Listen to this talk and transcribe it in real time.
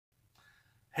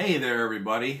Hey there,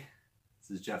 everybody. This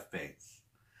is Jeff Bates.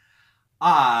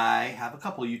 I have a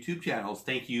couple YouTube channels.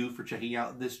 Thank you for checking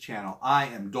out this channel. I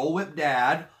am Dole Whip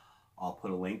Dad. I'll put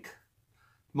a link.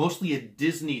 Mostly a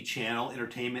Disney channel,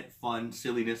 entertainment, fun,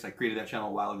 silliness. I created that channel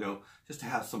a while ago just to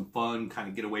have some fun, kind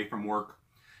of get away from work,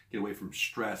 get away from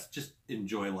stress, just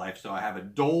enjoy life. So I have a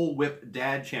Dole Whip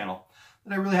Dad channel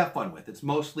that I really have fun with. It's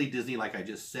mostly Disney, like I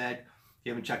just said. If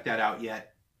you haven't checked that out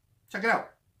yet, check it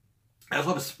out. I also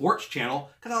have a sports channel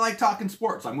because I like talking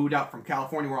sports. I moved out from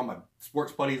California where all my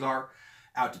sports buddies are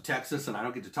out to Texas, and I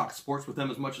don't get to talk sports with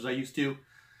them as much as I used to.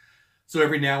 So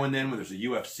every now and then when there's a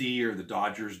UFC or the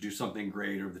Dodgers do something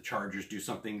great or the Chargers do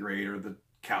something great or the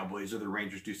Cowboys or the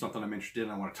Rangers do something I'm interested in,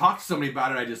 I want to talk to somebody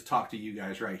about it, I just talk to you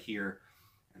guys right here.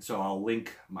 And so I'll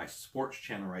link my sports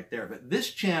channel right there. But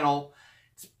this channel,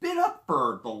 it's been up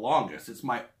for the longest. It's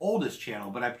my oldest channel,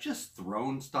 but I've just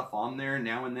thrown stuff on there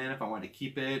now and then if I wanted to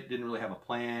keep it. Didn't really have a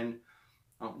plan.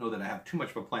 I don't know that I have too much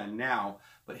of a plan now,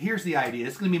 but here's the idea.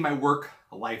 It's going to be my work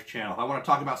life channel. If I want to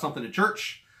talk about something at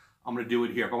church, I'm going to do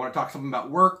it here. If I want to talk something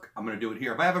about work, I'm going to do it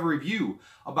here. If I have a review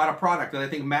about a product that I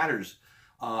think matters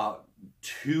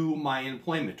to my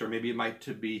employment, or maybe it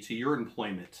might be to your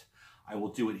employment, I will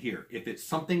do it here. If it's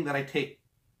something that I take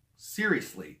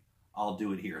seriously, I'll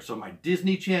do it here. So my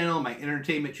Disney channel, my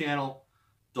entertainment channel,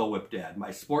 Dole Whip Dad.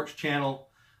 My sports channel,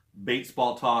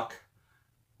 Batesball Talk,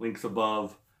 links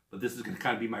above. But this is going to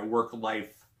kind of be my work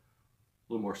life,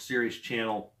 a little more serious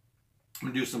channel. I'm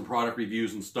going to do some product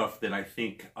reviews and stuff that I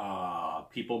think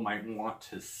people might want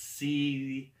to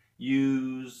see,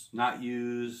 use, not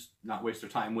waste their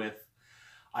time with.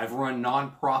 I've run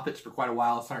nonprofits for quite a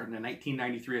while. I started in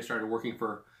 1993. I started working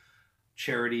for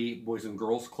charity Boys and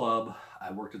Girls Club.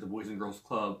 I worked at the Boys and Girls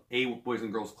Club, a Boys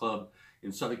and Girls Club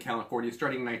in Southern California.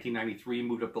 Starting in 1993,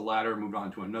 moved up the ladder, moved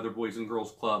on to another Boys and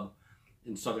Girls Club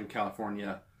in Southern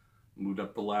California, moved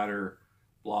up the ladder,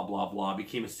 blah, blah, blah.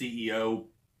 Became a CEO,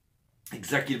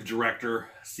 executive director,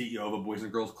 CEO of a Boys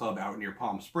and Girls Club out near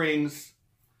Palm Springs.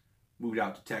 Moved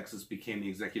out to Texas, became the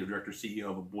executive director,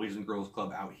 CEO of a Boys and Girls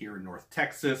Club out here in North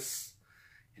Texas.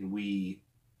 And we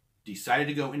decided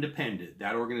to go independent.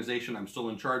 That organization I'm still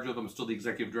in charge of. I'm still the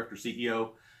executive director,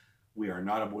 CEO. We are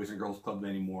not a Boys and Girls Club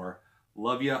anymore.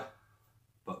 Love ya,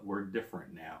 but we're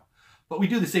different now. But we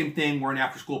do the same thing. We're an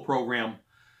after-school program.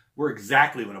 We're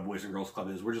exactly what a Boys and Girls Club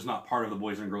is. We're just not part of the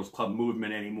Boys and Girls Club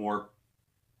movement anymore.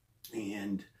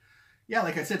 And yeah,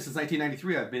 like I said, since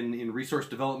 1993, I've been in resource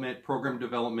development, program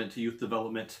development, youth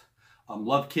development.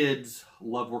 Love kids,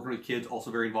 love working with kids. Also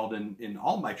very involved in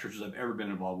all my churches I've ever been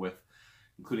involved with,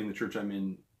 including the church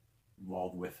I'm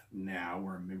involved with now.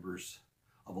 We're members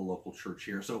of a local church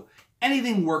here. So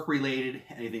anything work related,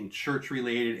 anything church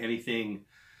related, anything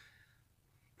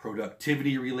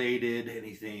productivity related,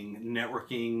 anything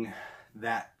networking,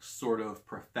 that sort of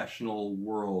professional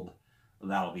world,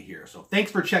 that'll be here. So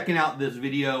thanks for checking out this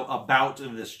video about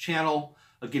this channel.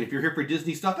 Again, if you're here for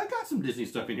Disney stuff, I got some Disney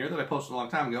stuff in here that I posted a long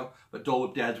time ago, but Dole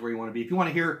Whip Dad's where you want to be. If you want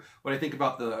to hear what I think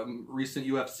about the recent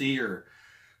UFC or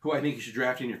who I think you should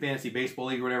draft in your fantasy baseball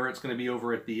league or whatever, it's going to be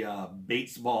over at the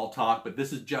Batesball Talk. But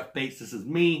this is Jeff Bates. This is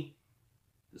me.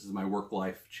 This is my work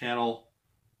life channel.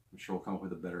 I'm sure we'll come up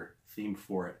with a better theme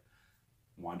for it.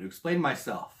 I wanted to explain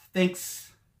myself.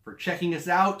 Thanks for checking us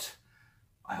out.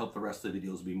 I hope the rest of the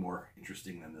videos will be more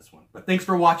interesting than this one. But thanks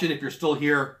for watching. If you're still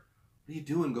here, what are you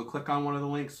doing? Go click on one of the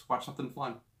links. Watch something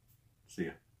fun. See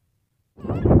ya.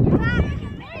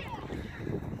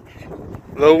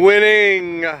 The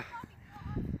winning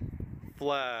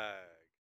flag.